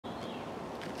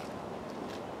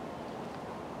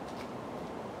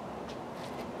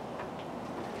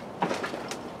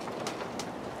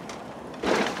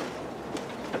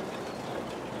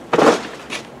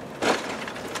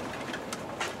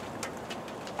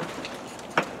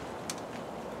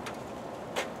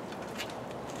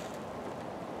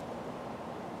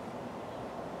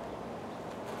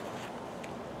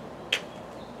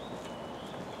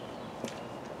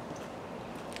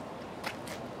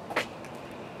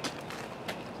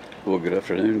Well, good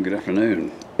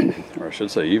afternoon, or I should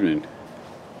say evening.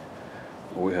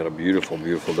 We had a beautiful,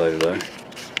 beautiful day today.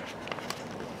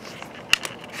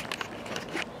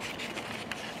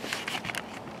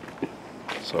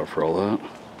 Sorry for all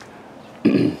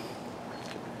that.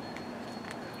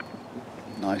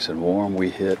 Nice and warm. We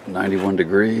hit 91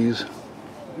 degrees,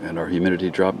 and our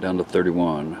humidity dropped down to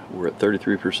 31. We're at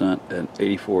 33% and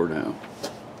 84 now.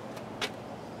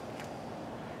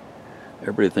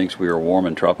 Everybody thinks we are warm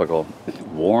and tropical.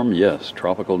 Warm, yes.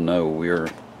 Tropical, no. We are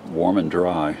warm and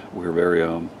dry. We're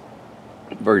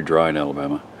very dry in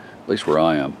Alabama, at least where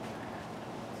I am.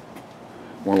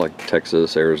 More like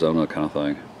Texas, Arizona kind of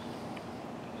thing.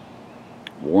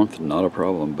 Warmth, not a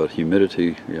problem, but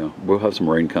humidity, yeah. We'll have some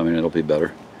rain coming, it'll be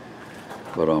better.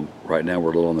 But right now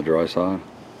we're a little on the dry side.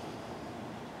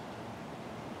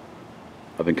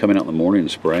 I've been coming out in the morning and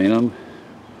spraying them.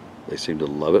 They seem to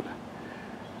love it.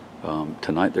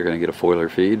 Tonight they're going to get a foiler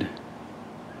feed.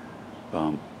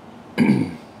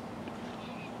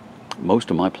 Most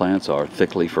of my plants are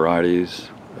thick leaf varieties.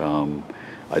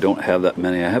 I don't have that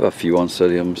many. I have a few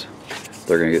oncidiums.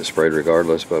 They're going to get sprayed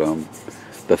regardless, but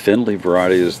the thin leaf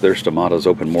varieties, their stomata's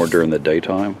open more during the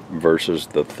daytime versus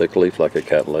the thick leaf like a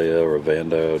Cattleya or a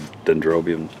Vanda,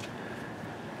 Dendrobium.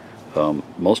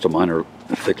 Most of mine are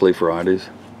thick leaf varieties.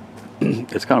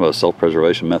 It's kind of a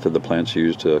self-preservation method the plants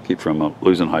use to keep from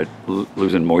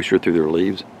losing moisture through their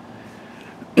leaves.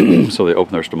 So they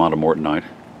open their stomata more at night.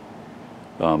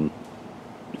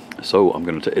 So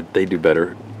they do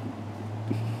better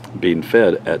being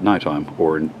fed at nighttime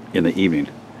or in the evening,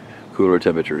 cooler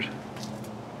temperatures.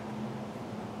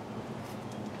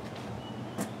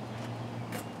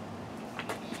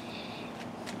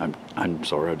 I'm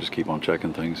sorry, I just keep on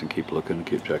checking things and keep looking and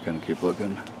keep checking and keep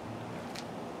looking.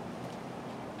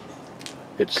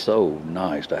 It's so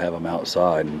nice to have them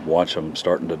outside and watch them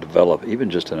starting to develop,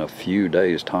 even just in a few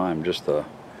days' time. Just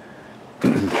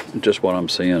what I'm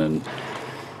seeing, and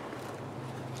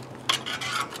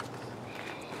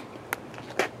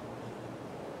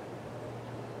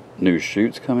new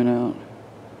shoots coming out,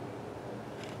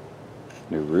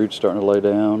 new roots starting to lay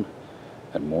down,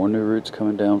 and more new roots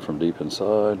coming down from deep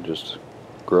inside. Just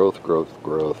growth, growth,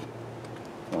 growth.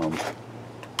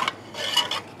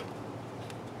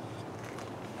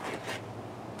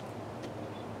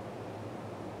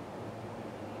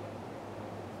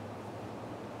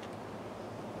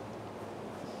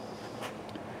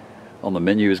 On the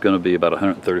menu is going to be about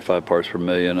 135 parts per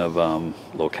million of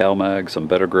low-cal mag, some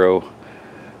better grow.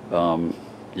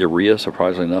 Urea,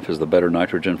 surprisingly enough, is the better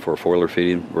nitrogen for foliar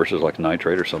feeding versus like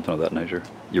nitrate or something of that nature.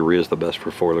 Urea is the best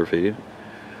for foliar feeding,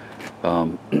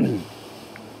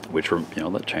 which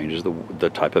that changes the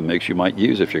type of mix you might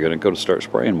use if you're going to start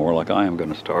spraying more like I am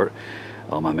going to start.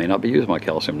 I may not be using my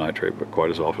calcium nitrate, but quite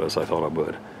as often as I thought I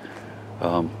would.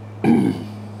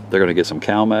 They're going to get some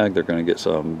CalMag, they're going to get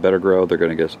some Better Grow, they're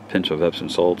going to get a pinch of Epsom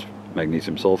salt,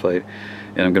 magnesium sulfate,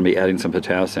 and I'm going to be adding some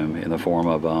potassium in the form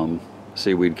of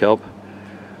seaweed kelp.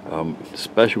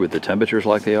 Especially with the temperatures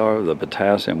like they are, the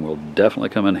potassium will definitely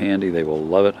come in handy. They will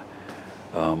love it.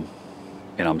 And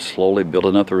I'm slowly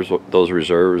building up those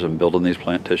reserves and building these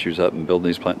plant tissues up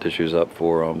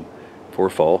for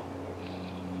fall.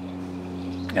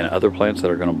 And other plants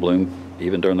that are going to bloom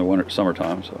even during the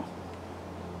summertime. So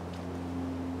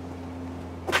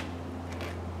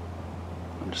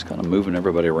I'm just kind of moving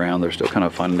everybody around. They're still kind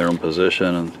of finding their own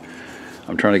position, and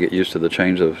I'm trying to get used to the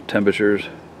change of temperatures.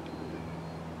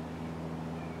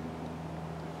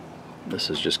 This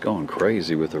is just going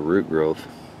crazy with the root growth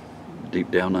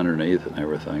deep down underneath and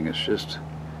everything. It's just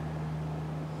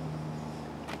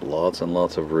lots and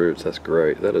lots of roots. That's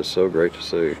great. That is so great to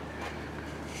see.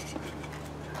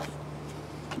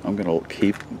 I'm gonna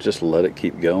just let it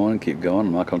keep going.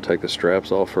 I'm not gonna take the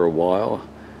straps off for a while.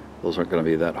 Those aren't gonna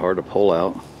be that hard to pull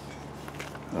out.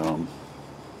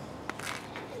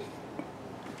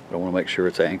 I want to make sure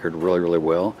it's anchored really, really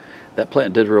well. That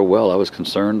plant did real well. I was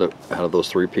concerned that out of those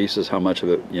 3 pieces, how much of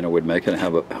it would make it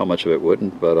and how much of it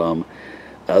wouldn't. But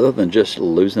other than just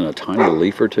losing a tiny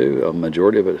leaf or two, a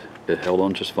majority of it held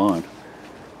on just fine.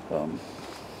 Oh,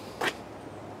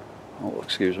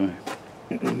 excuse me.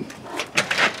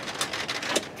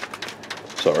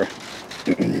 Sorry.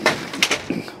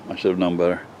 I should have known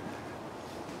better.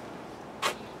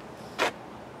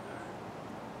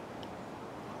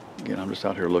 Again, I'm just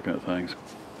out here looking at things.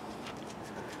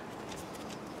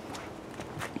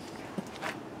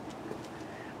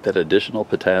 That additional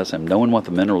potassium, knowing what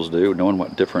the minerals do, knowing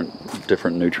what different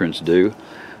nutrients do,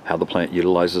 how the plant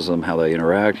utilizes them, how they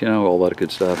interact, all that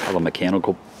good stuff, how the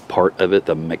mechanical part of it,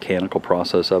 the mechanical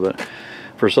process of it.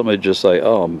 for somebody to just say,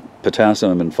 oh,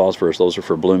 potassium and phosphorus, those are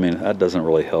for blooming, that doesn't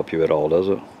really help you at all, does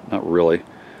it? Not really.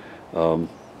 And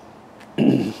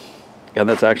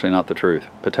that's actually not the truth.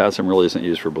 Potassium really isn't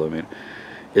used for blooming.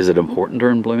 Is it important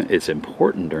during blooming? It's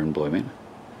important during blooming.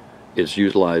 It's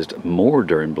utilized more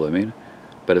during blooming,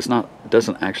 but it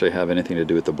doesn't actually have anything to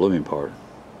do with the blooming part.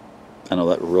 I know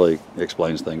that really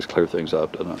explains things, clear things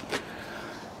up, doesn't it?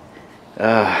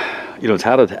 You know, it's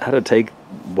how to take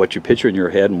what you picture in your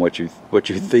head and what you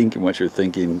think and what you're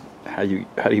thinking. How do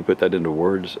you put that into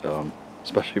words?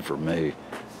 Especially for me,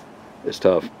 it's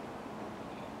tough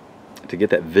to get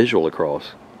that visual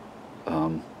across.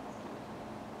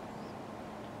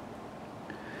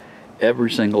 Every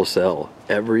single cell,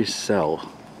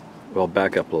 well,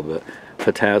 back up a little bit.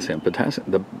 Potassium,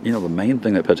 you know, the main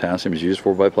thing that potassium is used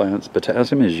for by plants,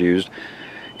 potassium is used,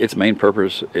 its main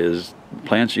purpose is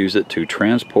plants use it to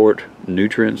transport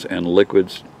nutrients and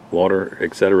liquids, water,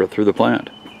 etc. through the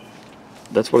plant.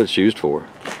 That's what it's used for.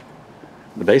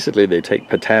 Basically, they take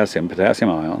potassium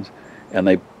ions, and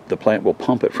the plant will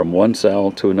pump it from one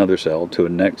cell to another cell, to a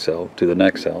next cell, to the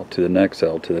next cell, to the next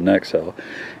cell, to the next cell.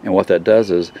 And what that does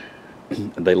is,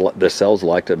 the cells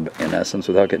like to, in essence,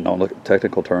 without getting all the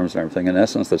technical terms and everything, in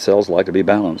essence, the cells like to be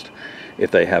balanced.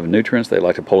 If they have nutrients, they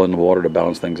like to pull in the water to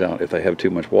balance things out. If they have too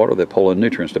much water, they pull in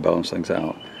nutrients to balance things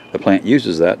out. The plant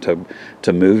uses that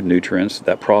to move nutrients,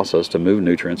 that process to move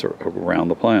nutrients around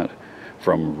the plant,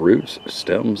 from roots,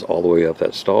 stems, all the way up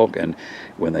that stalk, and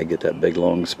when they get that big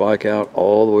long spike out,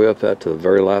 all the way up that to the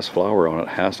very last flower on it,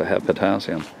 has to have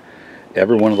potassium.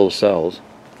 Every one of those cells,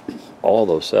 all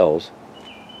those cells,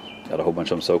 got a whole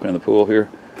bunch of them soaking in the pool here.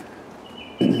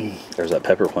 There's that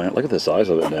pepper plant. Look at the size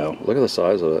of it now. Look at the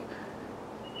size of it.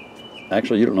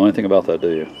 Actually, you don't know anything about that,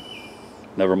 do you?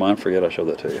 Never mind, forget I showed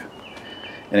that to you.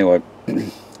 Anyway,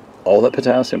 all that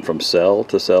potassium from cell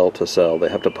to cell to cell, they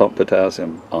have to pump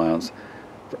potassium ions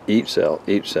for each cell,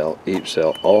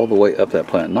 all the way up that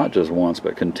plant. Not just once,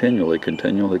 but continually,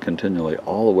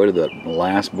 all the way to that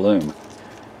last bloom.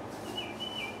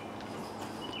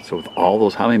 So with all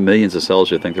those, how many millions of cells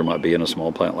do you think there might be in a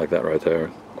small plant like that right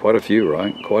there? Quite a few,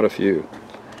 right? Quite a few.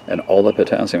 And all that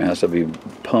potassium has to be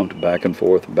pumped back and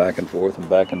forth, and back and forth, and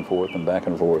back and forth, and back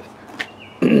and forth.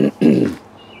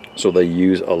 So they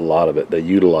use a lot of it. They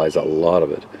utilize a lot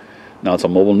of it. Now it's a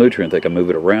mobile nutrient. They can move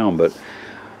it around, but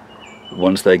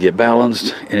once they get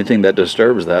balanced, anything that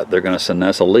disturbs that, they're going to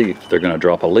senesce a leaf. They're going to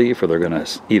drop a leaf, or they're going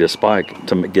to eat a spike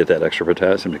to get that extra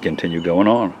potassium to continue going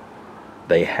on.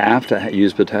 They have to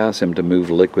use potassium to move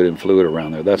liquid and fluid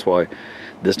around there. That's why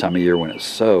this time of year when it's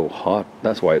so hot,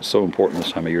 that's why it's so important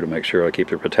this time of year to make sure I keep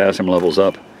their potassium levels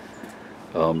up.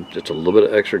 Just a little bit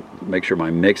of extra, make sure my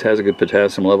mix has a good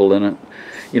potassium level in it.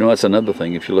 You know, that's another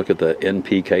thing. If you look at the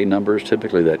NPK numbers,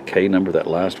 typically that K number, that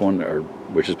last one,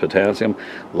 which is potassium,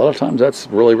 a lot of times that's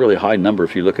really, really high number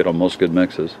if you look at on most good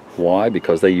mixes. Why?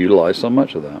 Because they utilize so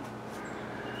much of that.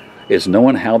 It's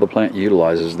knowing how the plant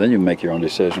utilizes, then you make your own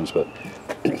decisions. But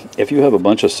if you have a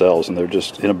bunch of cells and they're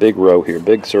just in a big row here,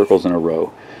 big circles in a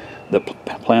row, the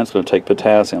plant's going to take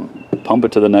potassium, pump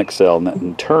it to the next cell, and that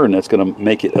in turn that's going to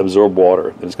make it absorb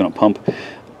water. It's going to pump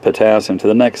potassium to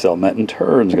the next cell, and that in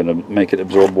turn is going to make it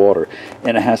absorb water.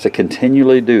 And it has to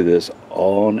continually do this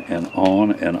on and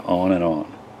on and on and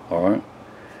on. All right?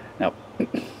 Now,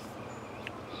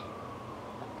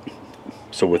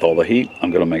 so with all the heat, I'm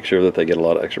going to make sure that they get a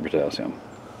lot of extra potassium.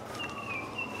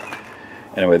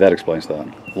 Anyway, that explains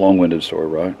that. Long-winded story,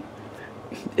 right?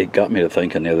 It got me to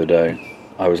thinking the other day.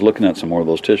 I was looking at some more of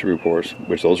those tissue reports,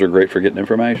 which those are great for getting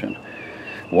information.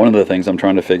 One of the things I'm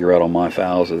trying to figure out on my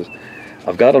phals is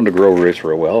I've got them to grow roots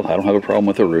real well. I don't have a problem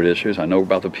with the root issues. I know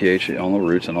about the pH on the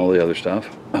roots and all the other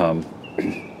stuff.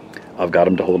 I've got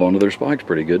them to hold on to their spikes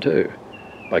pretty good too.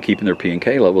 By keeping their P and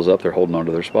K levels up, they're holding on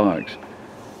to their spikes.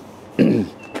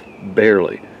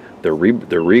 Barely. They're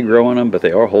regrowing them, but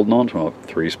they are holding on to them.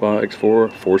 3 spikes, 4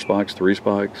 spikes, 3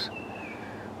 spikes,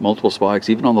 multiple spikes.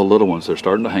 Even on the little ones, they're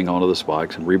starting to hang on to the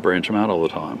spikes and rebranch them out all the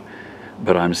time.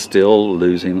 But I'm still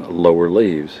losing lower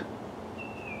leaves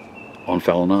on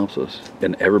Phalaenopsis.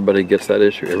 And everybody gets that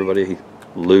issue. Everybody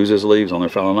loses leaves on their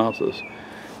Phalaenopsis.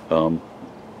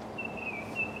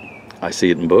 I see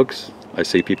it in books. I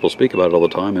see people speak about it all the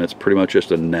time, and it's pretty much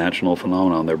just a natural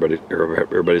phenomenon.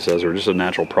 Everybody says, or just a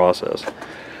natural process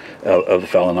of the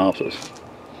Phalaenopsis.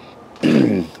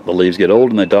 The leaves get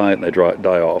old and they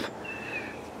die off.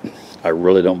 I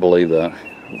really don't believe that.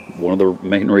 One of the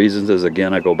main reasons is,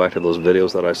 again, I go back to those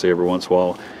videos that I see every once in a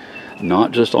while,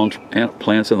 not just on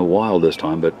plants in the wild this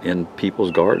time, but in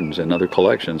people's gardens and other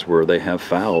collections where they have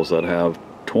phals that have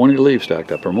 20 leaves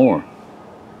stacked up or more.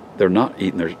 They're not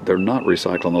eating, they're not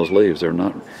recycling those leaves. They're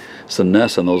not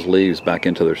senescing those leaves back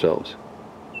into themselves.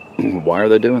 Why are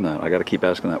they doing that? I got to keep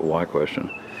asking that why question.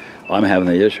 I'm having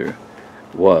the issue.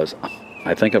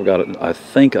 I think I've got it. I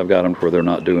think I've got them where they're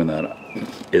not doing that.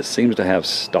 It seems to have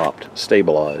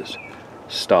stabilized.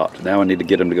 Now I need to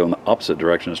get them to go in the opposite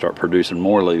direction and start producing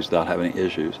more leaves without having any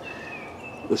issues.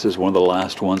 This is one of the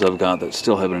last ones I've got that's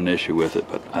still having an issue with it,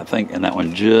 but I think, and that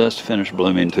one just finished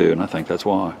blooming too, and I think that's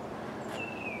why.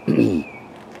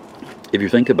 If you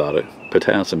think about it,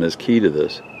 potassium is key to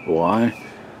this. Why?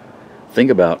 Think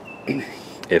about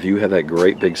if you have that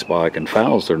great big spike, and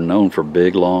phals are known for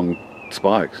big long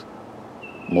spikes,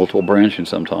 multiple branching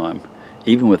sometime.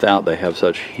 Even without, they have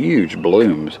such huge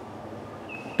blooms,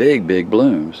 big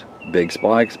blooms, big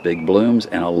spikes, big blooms,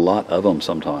 and a lot of them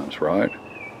sometimes, right?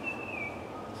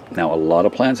 Now, a lot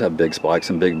of plants have big spikes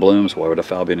and big blooms. Why would a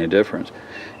phal be any different?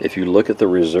 If you look at the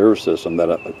reserve system that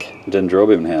a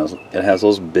dendrobium has, it has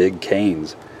those big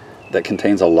canes that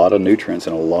contains a lot of nutrients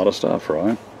and a lot of stuff,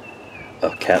 right?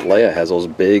 A cattleya has those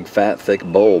big, fat, thick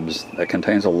bulbs that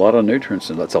contains a lot of nutrients,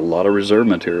 and that's a lot of reserve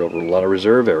material, a lot of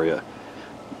reserve area,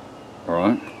 all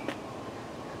right?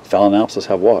 Phalaenopsis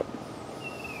have what?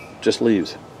 Just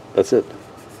leaves. That's it.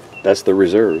 That's the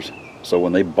reserves. So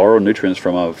when they borrow nutrients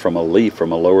from a leaf,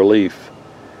 from a lower leaf,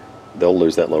 they'll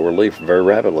lose that lower leaf very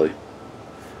rapidly.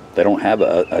 They don't have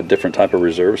a different type of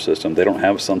reserve system. They don't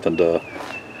have something to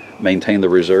maintain the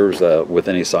reserves with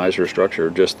any size or structure.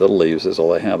 Just the leaves is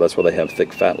all they have. That's why they have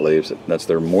thick, fat leaves. That's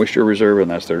their moisture reserve, and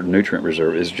that's their nutrient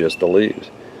reserve, is just the leaves.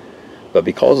 But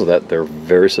because of that, they're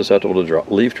very susceptible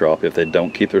to leaf drop if they don't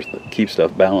keep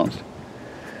stuff balanced.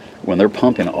 When they're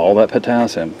pumping all that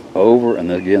potassium over,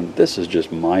 and again, this is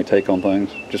just my take on things,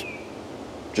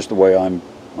 just the way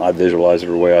I visualize it,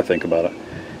 or the way I think about it.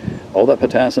 All that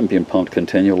potassium being pumped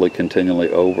continually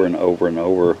over and over and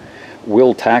over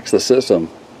will tax the system,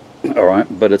 all right?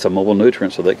 But it's a mobile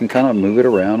nutrient, so they can kind of move it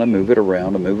around and move it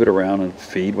around and move it around and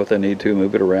feed what they need to,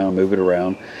 move it around, move it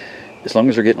around. As long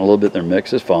as they're getting a little bit in their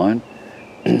mix is fine.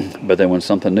 But then when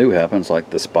something new happens, like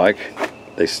the spike,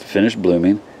 they finish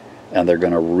blooming, and they're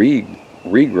going to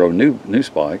regrow new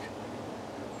spike,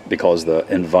 because the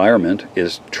environment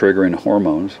is triggering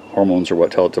hormones. Hormones are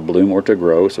what tell it to bloom or to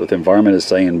grow. So if the environment is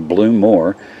saying bloom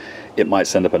more, it might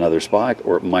send up another spike,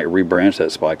 or it might rebranch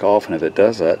that spike off. And if it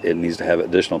does that, it needs to have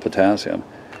additional potassium.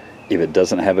 If it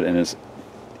doesn't have it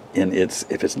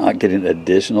if it's not getting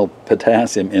additional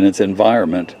potassium in its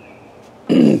environment,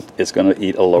 it's going to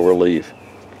eat a lower leaf,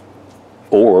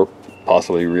 or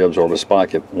possibly reabsorb a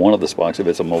spike, if one of the spikes, if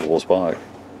it's a multiple spike.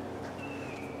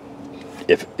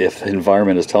 If the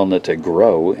environment is telling it to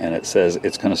grow, and it says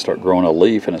it's going to start growing a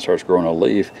leaf, and it starts growing a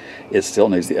leaf, it still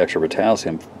needs the extra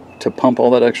potassium to pump all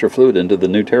that extra fluid into the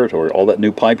new territory, all that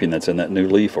new piping that's in that new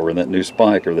leaf, or in that new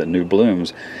spike, or that new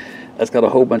blooms. That's got a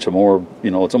whole bunch of more,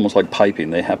 it's almost like piping.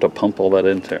 They have to pump all that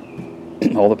into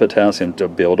all the potassium to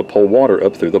be able to pull water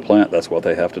up through the plant. That's what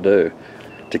they have to do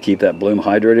to keep that bloom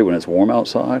hydrated when it's warm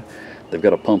outside. They've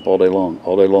got to pump all day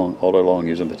long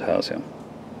using potassium.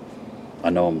 I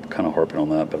know I'm kind of harping on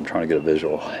that, but I'm trying to get a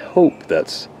visual. I hope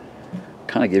that's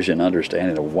kind of gives you an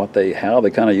understanding of how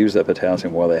they kind of use that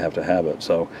potassium, why they have to have it.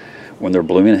 So when they're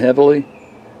blooming heavily,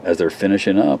 as they're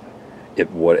finishing up,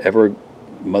 whatever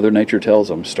Mother Nature tells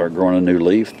them, start growing a new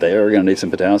leaf, they are going to need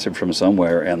some potassium from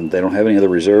somewhere, and they don't have any other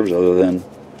reserves other than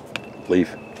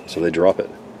leaf, so they drop it.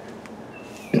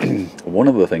 One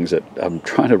of the things that I'm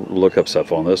trying to look up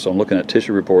stuff on this, so I'm looking at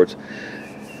tissue reports.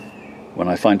 When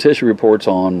I find tissue reports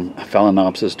on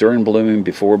Phalaenopsis during blooming,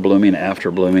 before blooming, after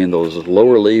blooming, those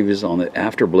lower leaves on the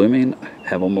after blooming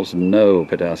have almost no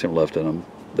potassium left in them.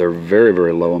 They're very,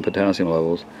 very low in potassium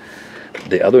levels.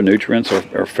 The other nutrients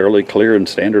are fairly clear and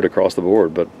standard across the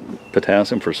board, but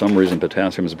potassium, for some reason,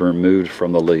 potassium has been removed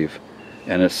from the leaf,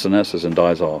 and it senesces and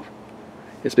dies off.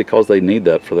 It's because they need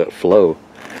that for that flow.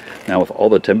 Now, with all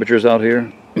the temperatures out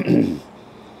here,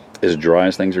 as dry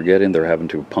as things are getting, they're having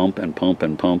to pump and pump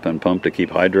and pump and pump to keep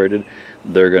hydrated.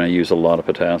 They're going to use a lot of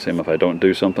potassium. If I don't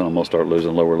do something, I'm going to start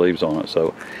losing lower leaves on it.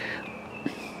 So,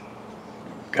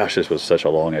 gosh, this was such a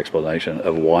long explanation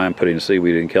of why I'm putting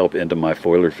seaweed and kelp into my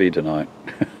foliar feed tonight.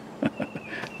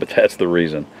 But that's the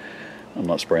reason. I'm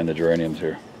not spraying the geraniums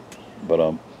here.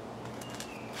 But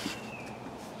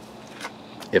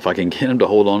if I can get them to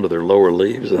hold on to their lower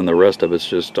leaves, then the rest of it's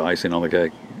just icing on the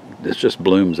cake. It's just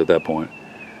blooms at that point.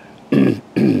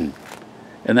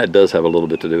 And that does have a little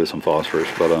bit to do with some phosphorus,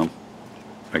 but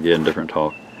again, different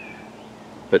talk.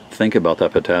 But think about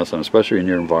that potassium, especially in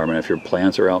your environment. If your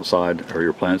plants are outside, or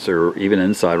your plants are even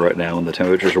inside right now and the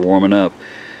temperatures are warming up,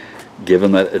 give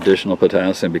them that additional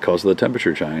potassium because of the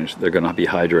temperature change. They're going to be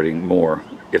hydrating more.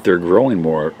 If they're growing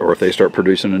more, or if they start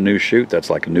producing a new shoot, that's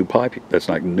like a new pipe, that's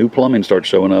like new plumbing starts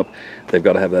showing up, they've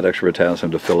got to have that extra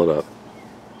potassium to fill it up.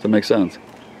 Does that make sense?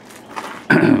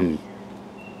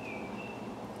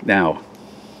 Now,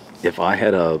 if I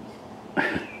had a,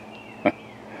 I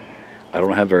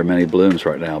don't have very many blooms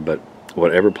right now, but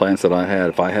whatever plants that I had,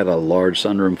 if I had a large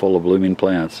sunroom full of blooming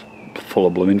plants, full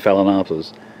of blooming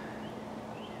Phalaenopsis,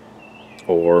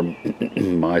 or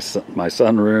my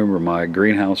sunroom or my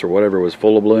greenhouse or whatever was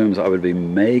full of blooms, I would be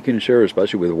making sure,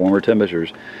 especially with warmer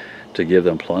temperatures, to give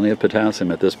them plenty of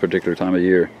potassium at this particular time of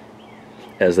year.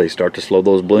 As they start to slow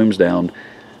those blooms down,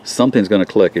 something's going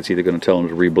to click. It's either going to tell them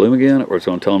to rebloom again, or it's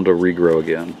going to tell them to regrow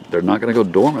again. They're not going to go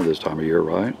dormant this time of year,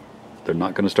 right? They're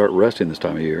not going to start resting this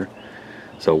time of year.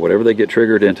 So whatever they get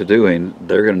triggered into doing,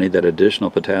 they're going to need that additional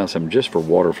potassium just for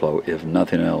water flow, if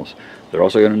nothing else. They're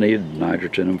also going to need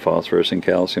nitrogen and phosphorus and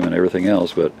calcium and everything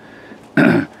else, but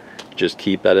just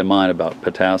keep that in mind about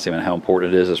potassium and how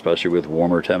important it is, especially with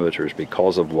warmer temperatures,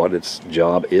 because of what its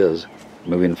job is,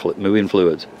 moving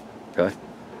fluids. Okay?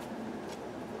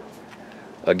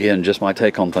 Again, just my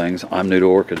take on things. I'm new to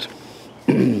orchids.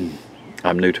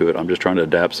 I'm new to it. I'm just trying to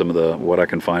adapt some of what I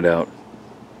can find out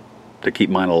to keep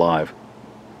mine alive.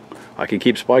 I can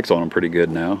keep spikes on them pretty good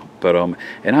now, but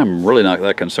and I'm really not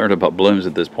that concerned about blooms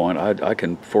at this point. I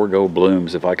can forego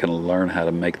blooms if I can learn how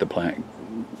to make the plant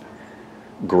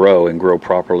grow and grow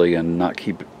properly and not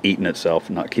keep eating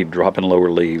itself, not keep dropping lower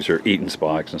leaves or eating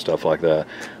spikes and stuff like that.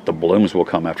 The blooms will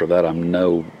come after that. I'm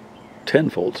no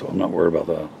tenfold, so I'm not worried about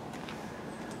that.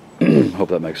 Hope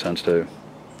that makes sense too.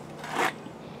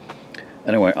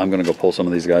 Anyway, I'm going to go pull some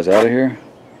of these guys out of here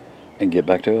and get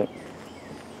back to it.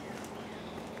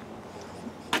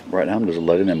 Right now I'm just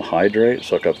letting them hydrate,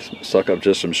 suck up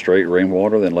just some straight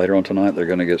rainwater, then later on tonight they're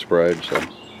going to get sprayed. So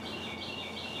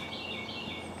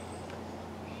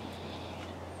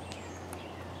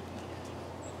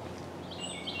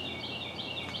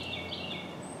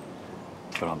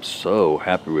but I'm so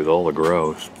happy with all the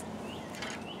growth.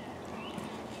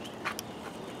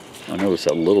 I noticed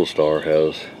that little star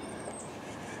has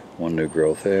one new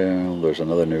growth there, there's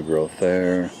another new growth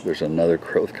there, there's another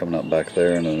growth coming up back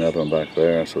there, and another one back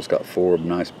there. So it's got 4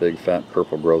 nice big fat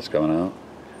purple growths coming out.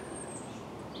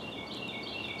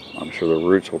 I'm sure the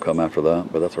roots will come after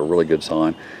that, but that's a really good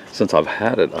sign. Since I've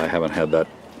had it, I haven't had that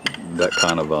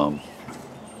kind of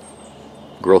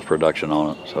growth production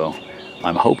on it. So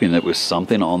I'm hoping that with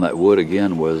something on that wood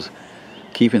again was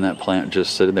keeping that plant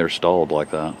just sitting there stalled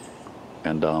like that,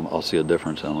 and I'll see a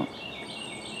difference in it.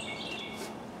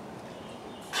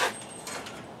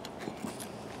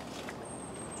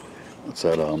 It's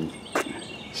that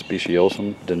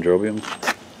Speciosum dendrobium.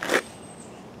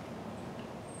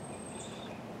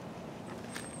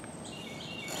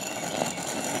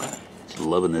 It's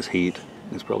loving this heat.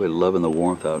 It's probably loving the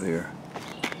warmth out here.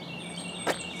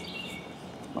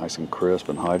 Nice and crisp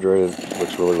and hydrated.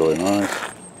 Looks really, really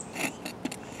nice.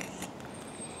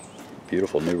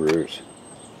 Beautiful new roots.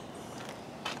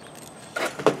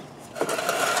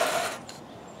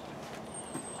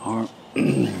 All right.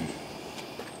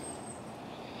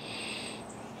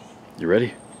 You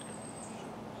ready?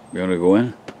 You want to go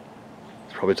in?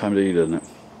 It's probably time to eat, isn't it?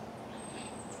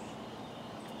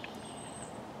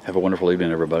 Have a wonderful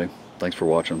evening, everybody. Thanks for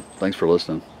watching. Thanks for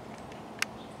listening.